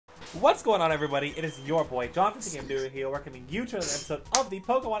What's going on, everybody? It is your boy, John from GamerDuo here, welcoming you to another episode of the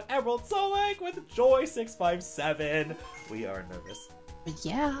Pokemon Emerald Soul Link with Joy657. We are nervous.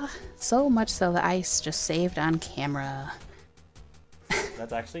 Yeah, so much so that I just saved on camera.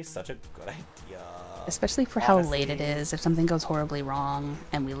 That's actually such a good idea. Especially for how late it is. If something goes horribly wrong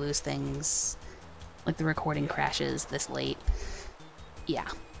and we lose things, like the recording crashes this late. Yeah.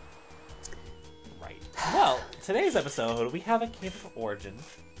 Right. Well, today's episode, we have a Cave of Origin.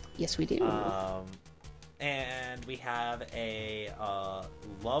 Yes, we do. And we have a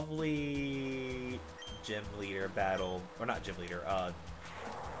lovely gym leader battle, or not gym leader,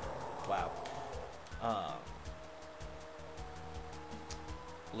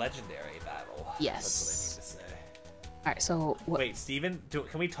 legendary battle. Yes. That's what I need to say. Alright, so... Wait, Steven?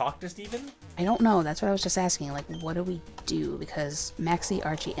 Can we talk to Steven? I don't know, that's what I was just asking. Like, what do we do? Because Maxie,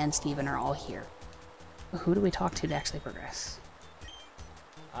 Archie, and Steven are all here. Who do we talk to actually progress?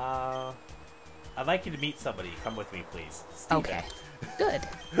 I'd like you to meet somebody. Come with me, please. Steven. Okay. Good.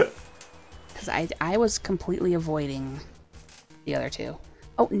 Because I was completely avoiding the other two.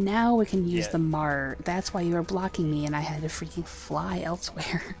 Oh, now we can use the Mar. That's why you were blocking me and I had to freaking fly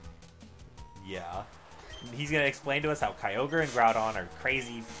elsewhere. Yeah. He's going to explain to us how Kyogre and Groudon are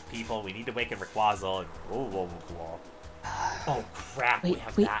crazy people. We need to awaken Rayquaza. Oh, crap. Wait, we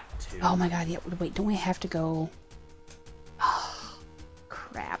have that, too. Oh, my God. Yeah, wait, don't we have to go... Oh,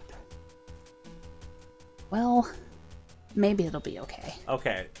 crap. Well, maybe it'll be okay.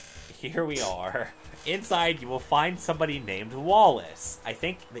 Okay, here we are. Inside, you will find somebody named Wallace. I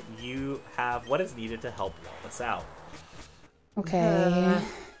think that you have what is needed to help Wallace out. Okay.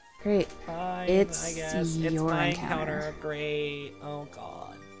 Great. Fine, It's I guess. your It's my encounter. Great. Oh,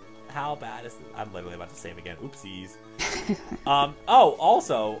 God. How bad is this? I'm literally about to save again. Oopsies. Oh,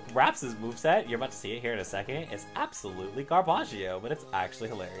 also, Raps' moveset, you're about to see it here in a second, is absolutely Garbaggio, but it's actually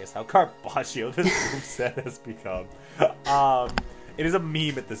hilarious how Garbaggio this moveset has become. It is a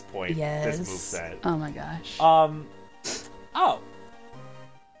meme at this point, Yes. this moveset. Oh my gosh. Oh.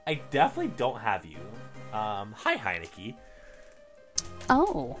 I definitely don't have you. Hi, Heineke.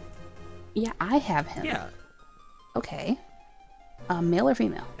 Oh. Yeah, I have him. Yeah. Okay. Male or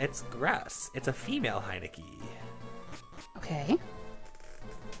female? It's Grass. It's a female Heineke. Okay.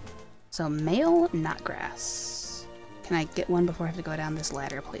 So male, not grass. Can I get one before I have to go down this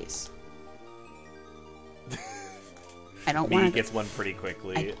ladder, please? I don't want to... gets one pretty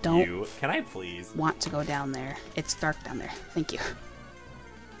quickly. I don't Can I please? want to go down there. It's dark down there. Thank you.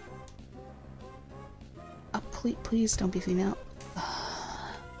 Oh, please don't be female.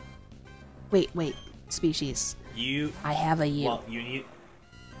 Wait. Species. I have a U. Well, you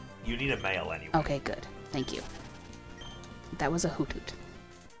need a male anyway. Okay, good. Thank you. That was a hoot.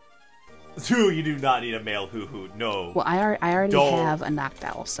 You do not need a male hoo-hoo. No. Well, I already have a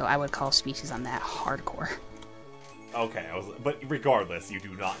Noctowl, so I would call species on that hardcore. Okay, but regardless, you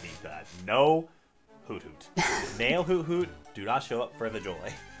do not need that. No hoot-hoot. Male hoot-hoot, do not show up for the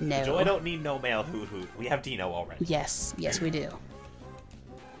Joy. No. The Joy don't need no male hoot-hoot. We have Dino already. Yes, we do.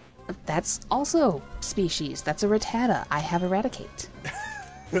 That's also species. That's a Rattata. I have Eradicate.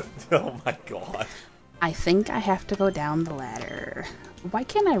 Oh my god. I think I have to go down the ladder. Why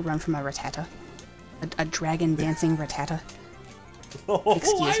can't I run from a Rattata? A dragon dancing Rattata? Why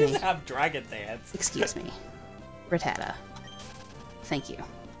Excuse does me. it have Dragon Dance? Excuse me. Rattata. Thank you.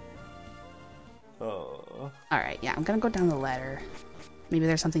 Oh. Alright, yeah, I'm gonna go down the ladder. Maybe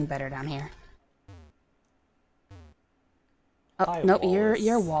there's something better down here. Oh, Hi, no, Wallace.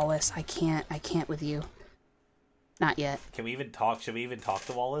 you're Wallace. I can't with you. Not yet. Can we even talk? Should we even talk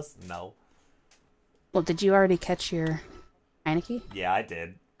to Wallace? No. Well, did you already catch your Heineke? Yeah, I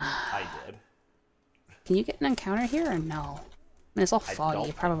did. I did. Can you get an encounter here or no? I mean, it's all I foggy.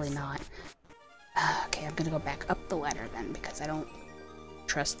 don't Probably think so. not. Okay, I'm gonna go back up the ladder then because I don't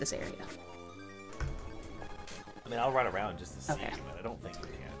trust this area. I mean, I'll run around just to see, Okay. but I don't think we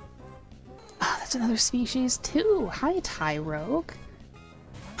can. Ah, that's another species too. Hi, Tyrogue.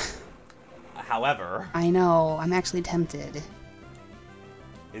 However, I know. I'm actually tempted.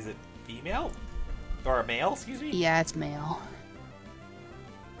 is it female? Or a male, excuse me? Yeah, it's male.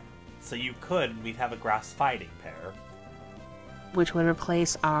 So we'd have a grass fighting pair. Which would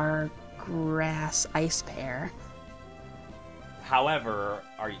replace our grass ice pair. However,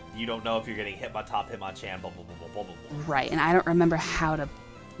 you don't know if you're getting Hitmontop, Hitmonchan, blah, blah, blah, blah, blah, blah. Right, and I don't remember how to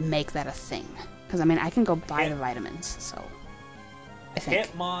make that a thing. Because, I mean, I can go buy the vitamins, so... I think.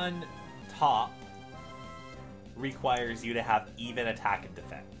 Hitmontop requires you to have even attack and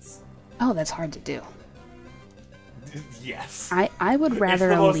defense. Oh, that's hard to do. Yes. I would rather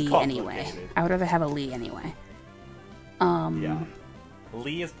the a most Lee anyway. complicated. I would rather have a Lee anyway. Yeah.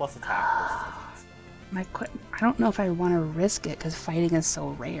 Lee is plus attack versus defense. I don't know if I want to risk it because fighting is so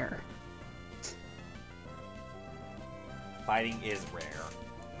rare. Fighting is rare.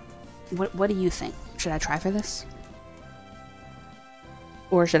 What do you think? Should I try for this?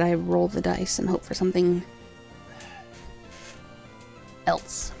 Or should I roll the dice and hope for something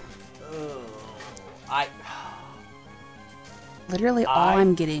else? Literally all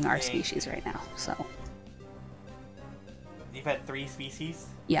I'm getting are species right now, so... You've had 3 species?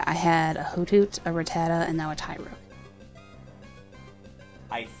 Yeah, I had a Hoothoot, a Rattata, and now a Tyro.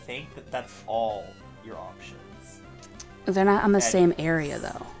 I think that's all your options. They're not on the same area,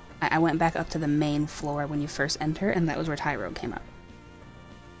 though. I went back up to the main floor when you first enter, and that was where Tyro came up.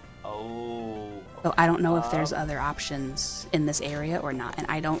 Oh. So I don't know if there's other options in this area or not, and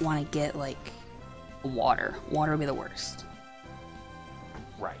I don't want to get, like, water. Water would be the worst.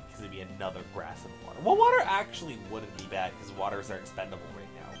 Right, because it'd be another grass and water. Well, water actually wouldn't be bad, because waters are expendable right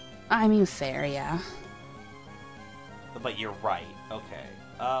now. I mean, fair, yeah. But you're right. Okay.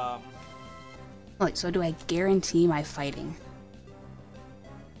 Like, so do I guarantee my fighting?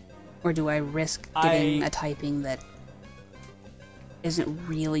 Or do I risk getting a typing that isn't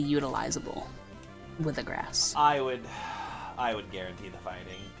really utilizable with the grass? I would guarantee the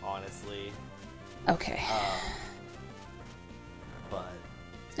fighting, honestly. Okay. But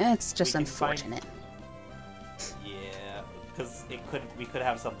it's just unfortunate. Yeah, because we could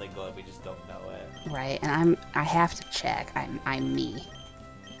have something good, we just don't know it. Right, and I have to check. I'm me.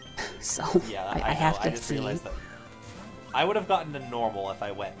 So yeah, I have to I just realized that I would have gotten a normal if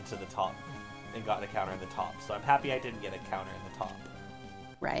I went into the top and gotten a counter in the top. So I'm happy I didn't get a counter in the top.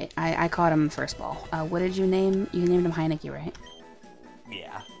 Right, I caught him first ball. What did you name? You named him Heineke, right?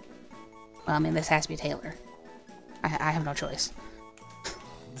 Yeah. Well, I mean, this has to be Taylor. I have no choice.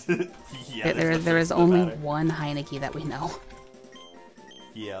 Yeah, there is only one Heineke that we know.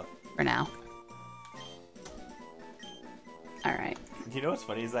 Yep. For now. Alright. You know what's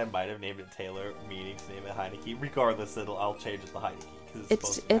funny is I might have named it Taylor, meaning to name it Heineke. Regardless, I'll change it to Heineke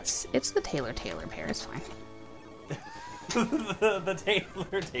because it's the Taylor pair. It's fine. the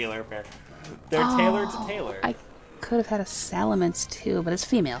Taylor pair. They're tailored to Taylor. I could have had a Salamence too, but it's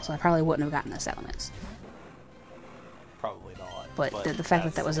female, so I probably wouldn't have gotten a Salamence. Probably not. But the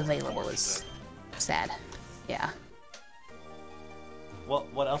fact that was available is sad. Yeah. Well,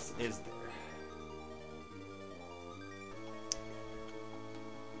 what else is there?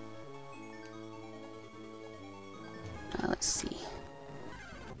 Let's see.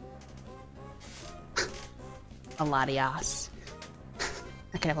 A Latios.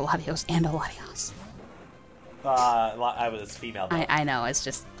 I could have a Latios and a Latios. I was female. Though. I know. It's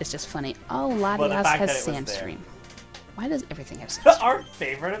just funny. Oh, Latios has Sandstream. Why does everything have Sandstream? Our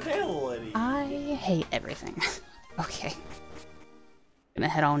favorite ability. I hate everything. Okay. Gonna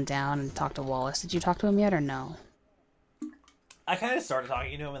head on down and talk to Wallace. Did you talk to him yet or no? I kind of started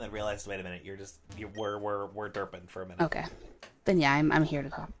talking to him and then realized, wait a minute, we're derping for a minute. Okay. Then yeah, I'm here to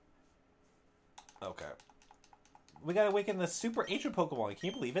talk. Okay. We gotta awaken the super ancient Pokemon. Can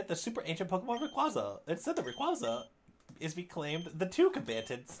you believe it? The super ancient Pokemon Rayquaza. It said that Rayquaza is reclaimed the 2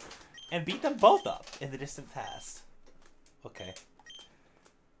 combatants and beat them both up in the distant past. Okay.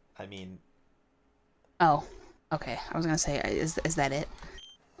 I mean... Oh. Okay. I was gonna say, is that it?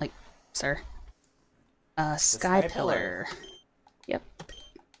 Like, sir? Sky Pillar. Yep.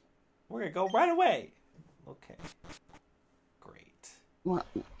 We're gonna go right away. Okay. Great. What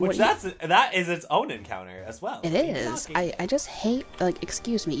that is its own encounter as well. It is. I just hate, like,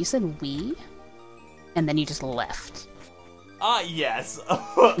 excuse me, you said we, and then you just left. Yes.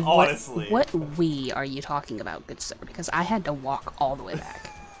 Honestly. What we are you talking about, good sir? Because I had to walk all the way back.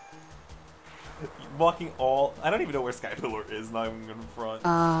 Walking all... I don't even know where Sky Pillar is, not even in front.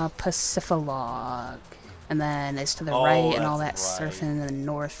 Pacifilog. And then it's to the right and all that surfing in the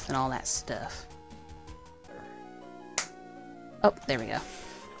north and all that stuff. Oh, there we go.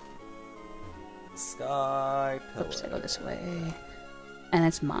 Sky Pillar. Oops, I go this way. And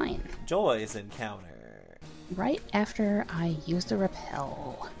it's mine. Joy's encounter. Right after I use the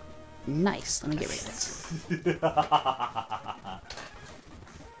repel. Nice. Let me get rid of this.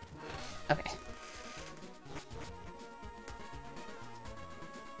 Okay.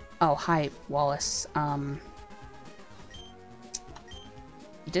 Oh, hi, Wallace. You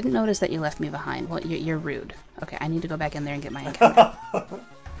didn't notice that you left me behind. Well, you're rude. Okay, I need to go back in there and get my encounter.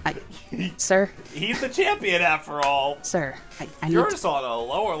 Sir? He's the champion after all. Sir, I need You're just on a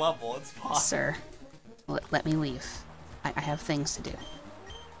lower level, it's fine. Sir, let me leave. I have things to do.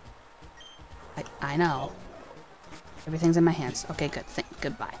 I know. Everything's in my hands. Okay, good.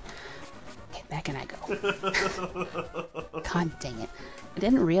 Goodbye. Okay, Back and I go. God dang it. I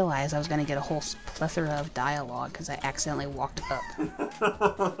didn't realize I was going to get a whole plethora of dialogue because I accidentally walked up.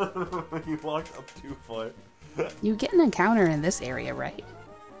 You walked up too far. You get an encounter in this area, right?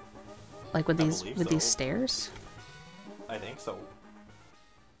 Like with these these stairs? I think so.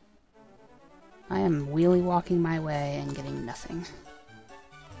 I am wheelie walking my way and getting nothing.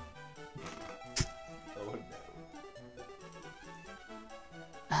 Oh no.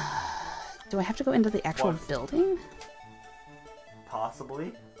 Do I have to go into the actual building?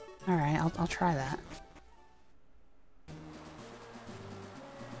 Possibly. Alright, I'll try that.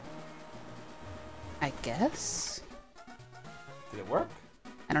 I guess? Did it work?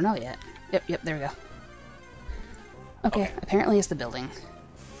 I don't know yet. Yep, there we go. Okay, apparently it's the building.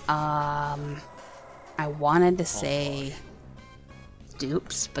 I wanted to say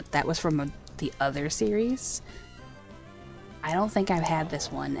dupes, but that was from the other series. I don't think I've had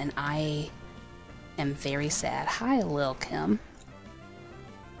this one, and I am very sad. Hi, Lil Kim.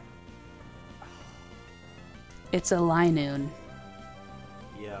 It's a Linoon.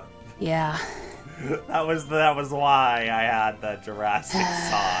 Yeah. Yeah. That was why I had the Jurassic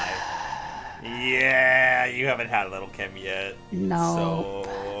sigh. Yeah, you haven't had Little Kim yet. No.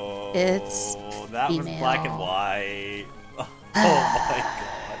 So it's that female. was black and white. Oh my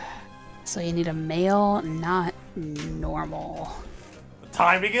god. So you need a male, not normal.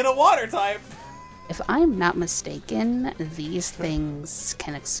 Time to get a water type. If I'm not mistaken, these things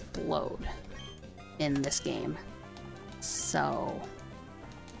can explode in this game. So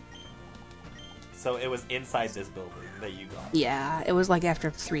it was inside this building that you got. yeah, it was like after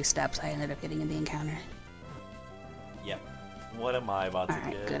 3 steps I ended up getting in the encounter. Yep. What am I about to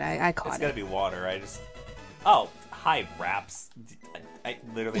Alright, get? good. I caught it. It's gonna be water. Oh, hi, Raps. I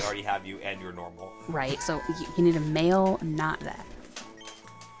literally already have you and you're normal. Right, so you need a male, not that.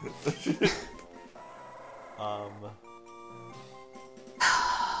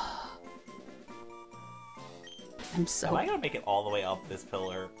 I'm so... Am I gonna make it all the way up this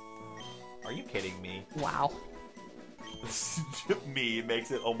pillar? Are you kidding me? Wow. Me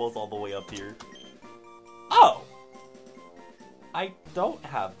makes it almost all the way up here. Oh! I don't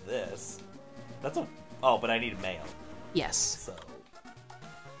have this. That's a... Oh, but I need a male. Yes. So...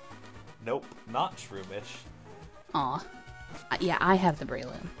 Nope, not Shroomish. Aw. Yeah, I have the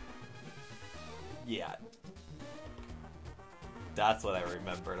Breloom. Yeah. That's what I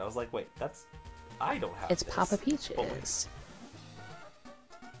remembered. I was like, wait, that's... I don't have It's this. Papa Peaches. Oh, wait.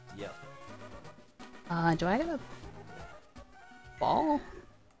 Yep. Do I have a ball?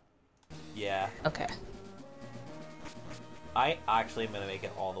 Yeah. Okay. I actually am gonna make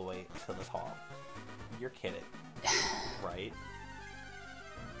it all the way to the top. You're kidding. Right?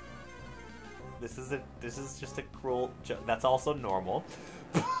 This is just a cruel joke. That's also normal.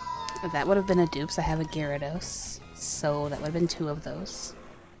 That would have been a dupes. I have a Gyarados, so that would have been 2 of those.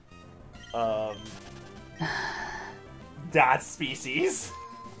 That species.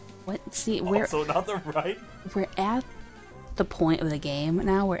 What? See, we're Also not the right. we're at the point of the game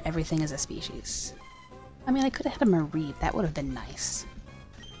now where everything is a species. I mean, I could have had a Mareep. That would have been nice.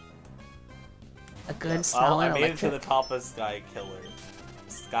 A good solid I made electric. it to the top of Sky Killer.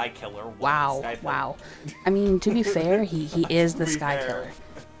 Sky Killer. Wow, Sky wow. I mean, to be fair, he is the To be Sky fair. Killer.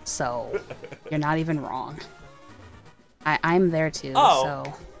 So, you're not even wrong. I'm there too, Oh.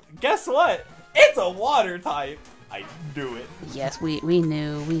 so... Guess what? It's a water type. I knew it. Yes, we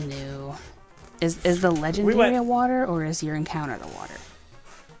knew. Is the legendary went- a water, or is your encounter the water?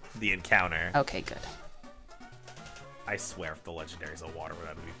 The encounter. Okay, good. I swear if the legendary is a water,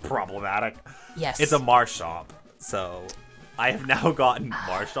 that would be problematic. Yes. It's a Marshtomp, so I have now gotten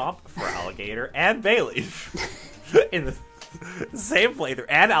Marshtomp for Alligator and Bayleaf in the same playthrough,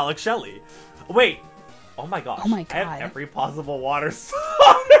 and Alex Shelley. Wait, oh my gosh! Oh my I have God. every possible water starter.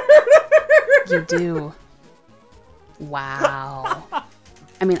 You do. Wow.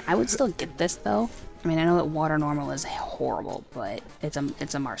 I mean, I would still get this, though. I mean, I know that water normal is horrible, but it's a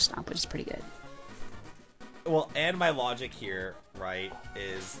Marshtomp, which is pretty good. Well, and my logic here, right,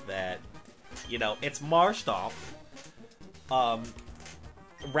 is that, you know, it's Marshtomp.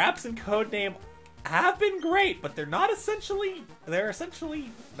 Raps and Codename have been great, but they're essentially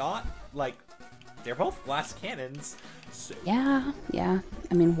not, like, they're both glass cannons. So. Yeah.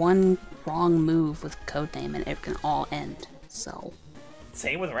 I mean, one wrong move with Codename and it can all end, so...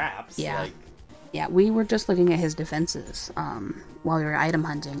 Same with Raps. Yeah. Like, Yeah, we were just looking at his defenses while we were item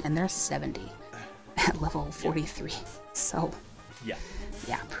hunting, and they're 70 at level 43. So, yeah.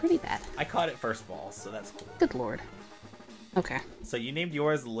 yeah, pretty bad. I caught it first ball, so that's cool. Good lord. Okay. So you named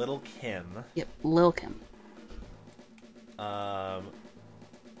yours Little Kim. Yep, Lil Kim.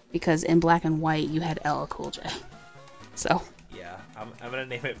 Because in black and white, you had LL Cool J. So. Yeah, I'm gonna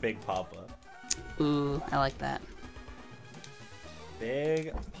name it Big Papa. Ooh, I like that.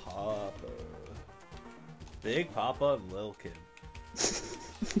 Big Papa. Big Papa and Lil Kim.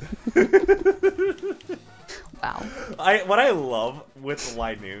 Wow. What I love with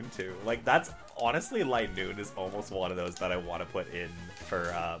Linoon too, like that's honestly Linoon is almost one of those that I want to put in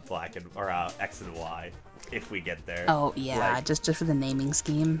for Black and or X and Y if we get there. Oh yeah, like, just for the naming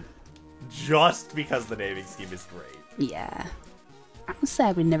scheme. Just because the naming scheme is great. Yeah. I'm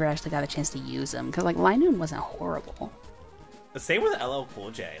sad we never actually got a chance to use them because like Linoon wasn't horrible. The same with LL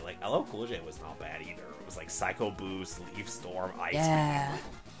Cool J. Like LL Cool J was not bad either. It was like Psycho Boost, Leaf Storm, Ice Yeah.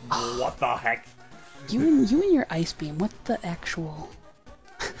 Beam. What the heck? You and your Ice Beam, what the actual...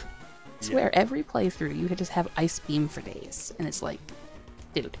 I swear, every playthrough you could just have Ice Beam for days, and it's like,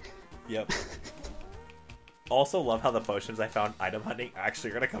 dude. Yep. Also love how the potions I found item hunting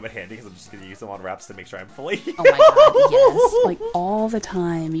actually are gonna come in handy because I'm just gonna use them on Raps to make sure I'm fully healed. Oh my god, yes. Like, all the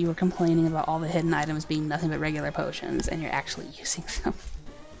time you were complaining about all the hidden items being nothing but regular potions, and you're actually using them.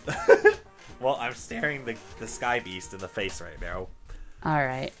 Well, I'm staring the Sky Beast in the face right now.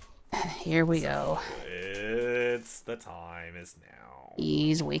 Alright, here we go. It's the time is now.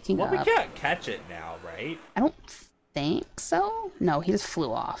 He's waking Well, up. we can't catch it now, right? I don't think so. No, he just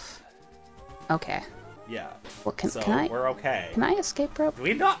flew off. Okay. Yeah. Well, So can I? we're okay. Can I escape rope? Do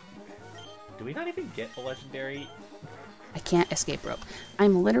we not even get a legendary? I can't escape rope.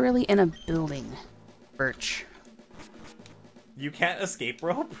 I'm literally in a building. Birch. You can't escape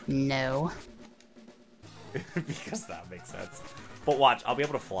rope? No. Because that makes sense. But watch, I'll be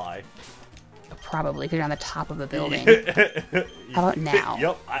able to fly. Probably because you're on the top of the building. How about now?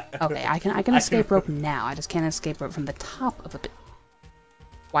 Yep. Okay, I can escape rope now. I just can't escape rope from the top of a bit.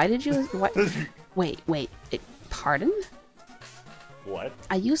 Why did you? What? Wait. Pardon? What?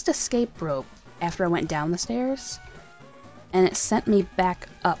 I used escape rope after I went down the stairs, and it sent me back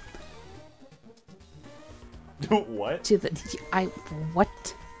up. What? To the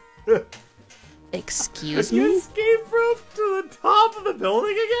what? Excuse You me? escape rope to the top of the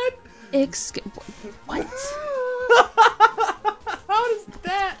building again? What? How does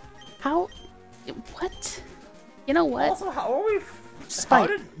that? How? What? You know what? Also, how are we? Spike. How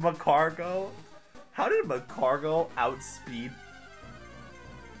did Macargo? How did Macargo outspeed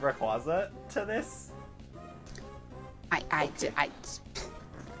Rayquaza to this? I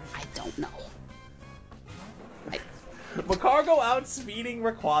don't know. Macargo outspeeding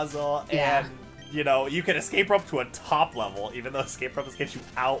Rayquaza, Yeah. and you know you can escape rope to a top level, even though escape rope gets you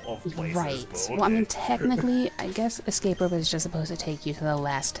out of places. Right. But Well, I mean, okay. technically, I guess escape rope is just supposed to take you to the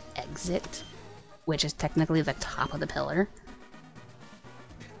last exit, which is technically the top of the pillar.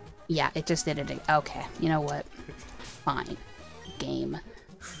 Yeah, it just did it. Okay, you know what? Fine. Game.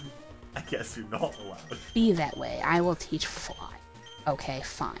 I guess you're not allowed. Be that way. I will teach fly. Okay,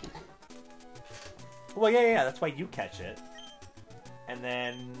 fine. Well, yeah, that's why you catch it, and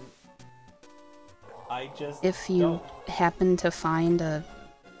then I just If you happen to find a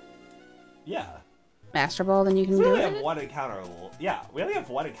yeah. Master Ball, then you can So we do only it. have one encounter. Yeah, we only have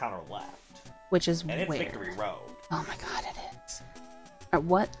one encounter left, Which is and it's where? Victory Road. Oh my god, it is.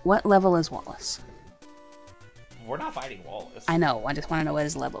 What level is Wallace? We're not fighting Wallace. I know. I just want to know what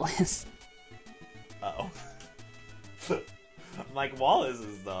his level is. Uh oh. Like Wallace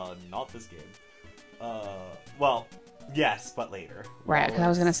is not this game. Well, yes, but later. Right, because I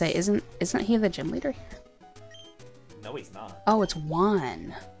was gonna say, isn't he the gym leader here? No, he's not. Oh, it's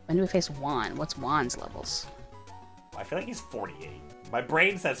Juan. When do we face Juan? What's Juan's levels? I feel like he's 48. My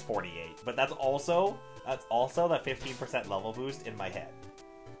brain says 48, but that's also the 15% level boost in my head.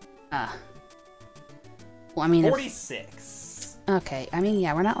 Well, I mean, 46. Okay, I mean,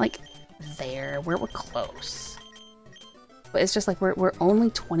 yeah, we're not like there. We're close. But it's just like we're only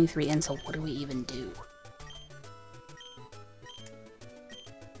 23 in, so what do we even do?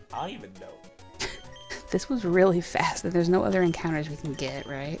 I don't even know. This was really fast. There's no other encounters we can get,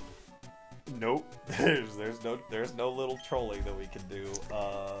 right? Nope. There's no little trolling that we can do.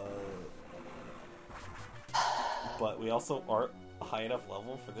 But we also aren't high enough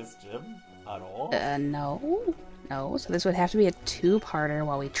level for this gym at all. No. So this would have to be a two-parter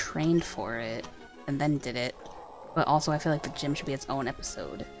while we trained for it and then did it. But also, I feel like the gym should be its own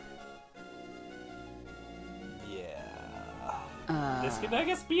episode. Yeah. This could, I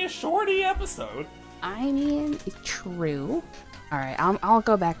guess, be a shorty episode. I mean, true. Alright, I'll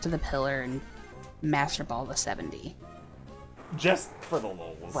go back to the pillar and Master Ball the 70. Just for the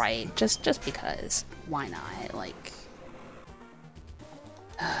lulz. Right, just because. Why not? Like...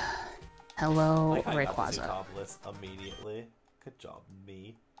 Hello, I got this Rayquaza. accomplice immediately. Good job,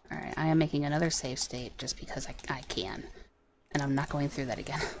 me. Alright, I am making another save state just because I can. And I'm not going through that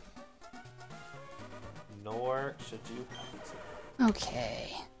again. Nor should you have to.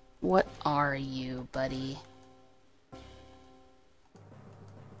 Okay. What are you, buddy?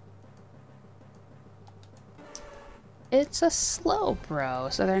 It's a slow bro,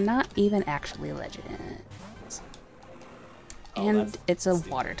 so they're not even actually legends. Oh, and it's a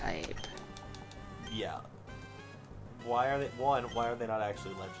stupid. water type. Yeah. Why are they why are they not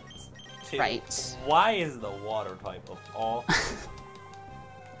actually legends? 2, Right. why is the water type of all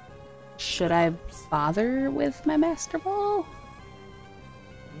Should I bother with my Master Ball?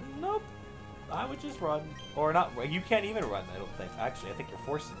 Nope. I would just run. Or not. You can't even run, I don't think. Actually, I think you're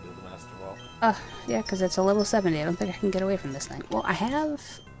forced to do the Master Ball. Yeah, because it's a level 70. I don't think I can get away from this thing. Well, I have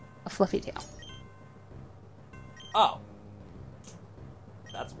a fluffy tail. Oh.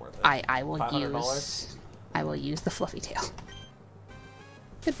 That's worth it. I will $500? use the fluffy tail.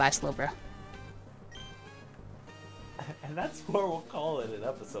 Goodbye, Slowbro. And that's where we'll call it an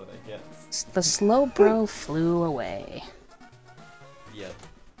episode, I guess. The Slowbro flew away. Yep.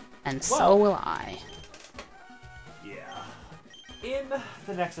 And so will I. Yeah. In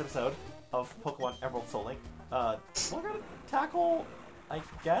the next episode of Pokemon Emerald Soul Link, we're gonna tackle, I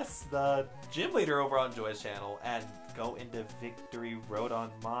guess, the gym leader over on Joy's channel and go into Victory Road on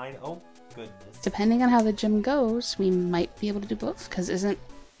mine. Oh, goodness. Depending on how the gym goes, we might be able to do both, because isn't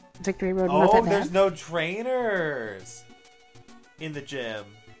Victory Road not that Oh, bad? there's no trainers in the gym.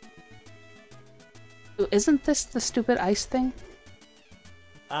 Ooh, isn't this the stupid ice thing?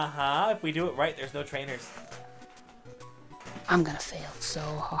 Uh-huh. If we do it right, there's no trainers. I'm gonna fail so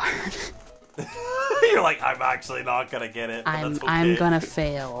hard. You're like, I'm actually not gonna get it. But that's okay. I'm gonna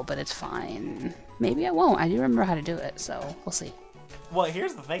fail, but it's fine. Maybe I won't. I do remember how to do it, so we'll see. Well,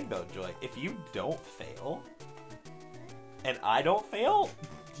 here's the thing, though, Joy. If you don't fail, and I don't fail,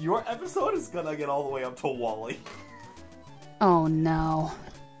 your episode is gonna get all the way up to Wally. Oh no.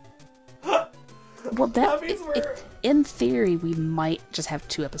 Well, that means we're... in theory, we might just have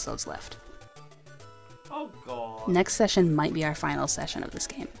 2 episodes left. Oh god. Next session might be our final session of this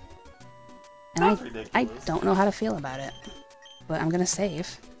game. And That's I ridiculous. don't know how to feel about it. But I'm gonna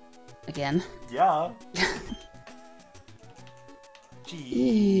save. Again. Yeah.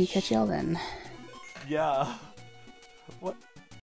 Eee, Jeez. catch y'all then. Yeah.